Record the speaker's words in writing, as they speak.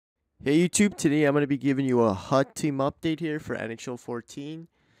Hey YouTube, today I'm going to be giving you a HUT team update here for NHL 14.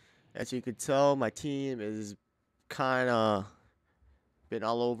 As you can tell, my team is kind of been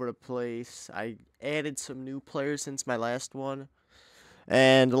all over the place. I added some new players since my last one,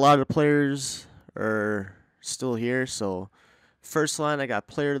 and a lot of the players are still here. So first line, I got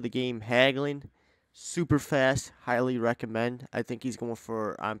player of the game Hagelin, super fast, highly recommend. I think he's going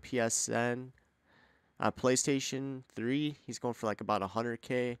for on PSN, on PlayStation 3, he's going for like about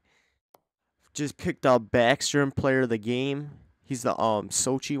 100K. Just picked up Backstrom player of the game. He's the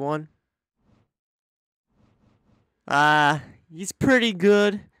Sochi one. He's pretty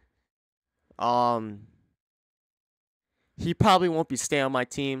good. He probably won't be staying on my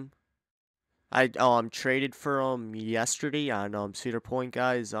team. I traded for him yesterday on Cedar Point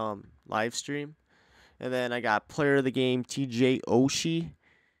guys live stream. And then I got player of the game TJ Oshie.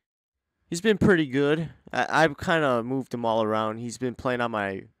 He's been pretty good. I've kind of moved him all around. He's been playing on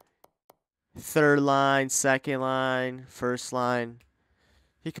my third line, second line, first line.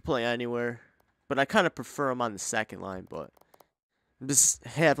 He could play anywhere, but I kind of prefer him on the second line. But just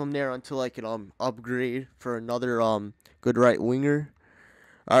have him there until I can upgrade for another good right winger.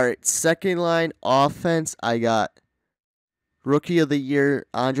 All right, second line offense. I got rookie of the year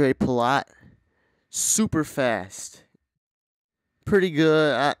Andre Palat, super fast, pretty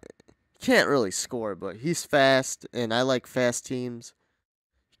good. I can't really score, but he's fast, and I like fast teams.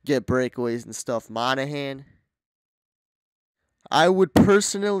 Get breakaways and stuff. Monahan. I would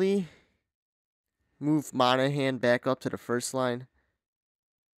personally move Monahan back up to the first line.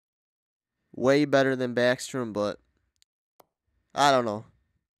 Way better than Backstrom, but I don't know.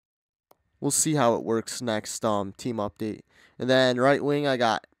 We'll see how it works next team update. And then right wing I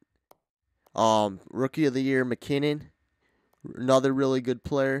got rookie of the year McKinnon. Another really good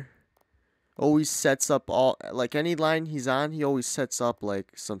player. Always sets up like any line he's on, he always sets up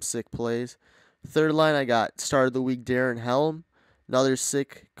like some sick plays. Third line, I got start of the week Darren Helm. Another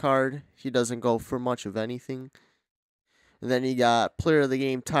sick card. He doesn't go for much of anything. And then you got player of the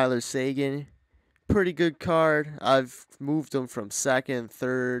game Tyler Seguin. Pretty good card. I've moved him from second,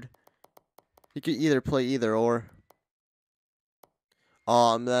 third. He could either play either or.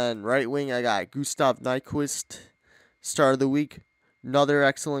 Then right wing, I got Gustav Nyquist. Start of the week. Another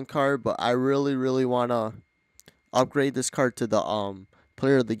excellent card, but I really want to upgrade this card to the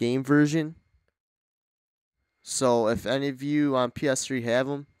player of the game version. So if any of you on PS3 have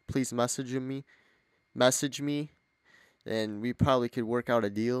them, please message me, and we probably could work out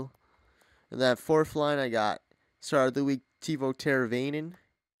a deal. And then fourth line, I got start of the week Teuvo Teravainen.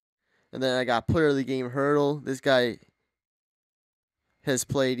 And then I got player of the game Hurdle. This guy has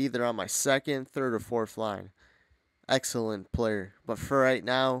played either on my second, third, or fourth line. Excellent player. But for right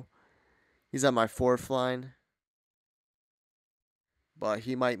now, he's on my fourth line. But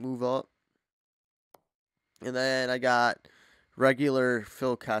he might move up. And then I got regular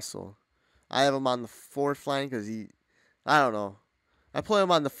Phil Kessel. I have him on the fourth line because I don't know. I play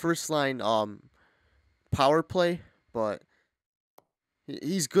him on the first line power play, but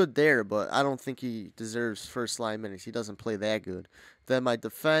he's good there, but I don't think he deserves first line minutes. He doesn't play that good. Then my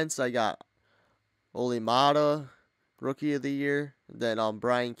defense, I got Olimata, rookie of the year. Then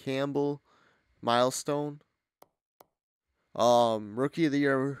Brian Campbell, milestone. Rookie of the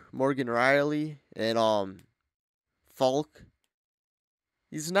year Morgan Riley and Falk.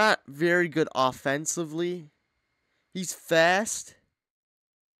 He's not very good offensively. He's fast.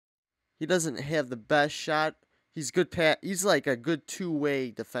 He doesn't have the best shot. He's good. He's like a good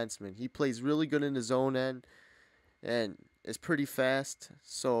two-way defenseman. He plays really good in his own end, and is pretty fast.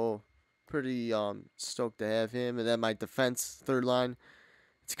 So pretty stoked to have him. And then my defense third line,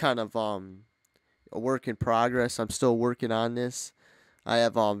 it's kind of a work in progress. I'm still working on this. I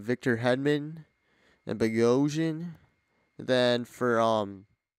have Victor Hedman and Bogosian. Then for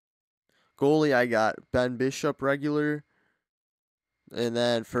goalie, I got Ben Bishop regular. And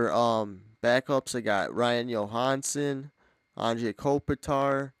then for backups, I got Ryan Johansson, Andrzej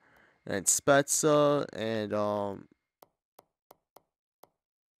Kopitar, and Spezza, and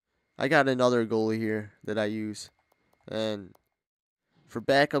I got another goalie here that I use. And for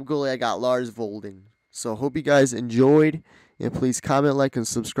backup goalie, I got Lars Volden. So hope you guys enjoyed, and please comment, like, and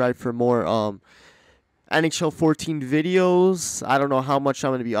subscribe for more NHL 14 videos. I don't know how much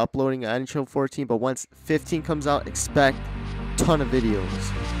I'm going to be uploading NHL 14, but once 15 comes out, expect a ton of videos.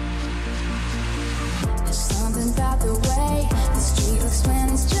 There's something about the way the street looks when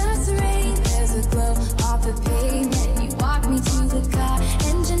it's just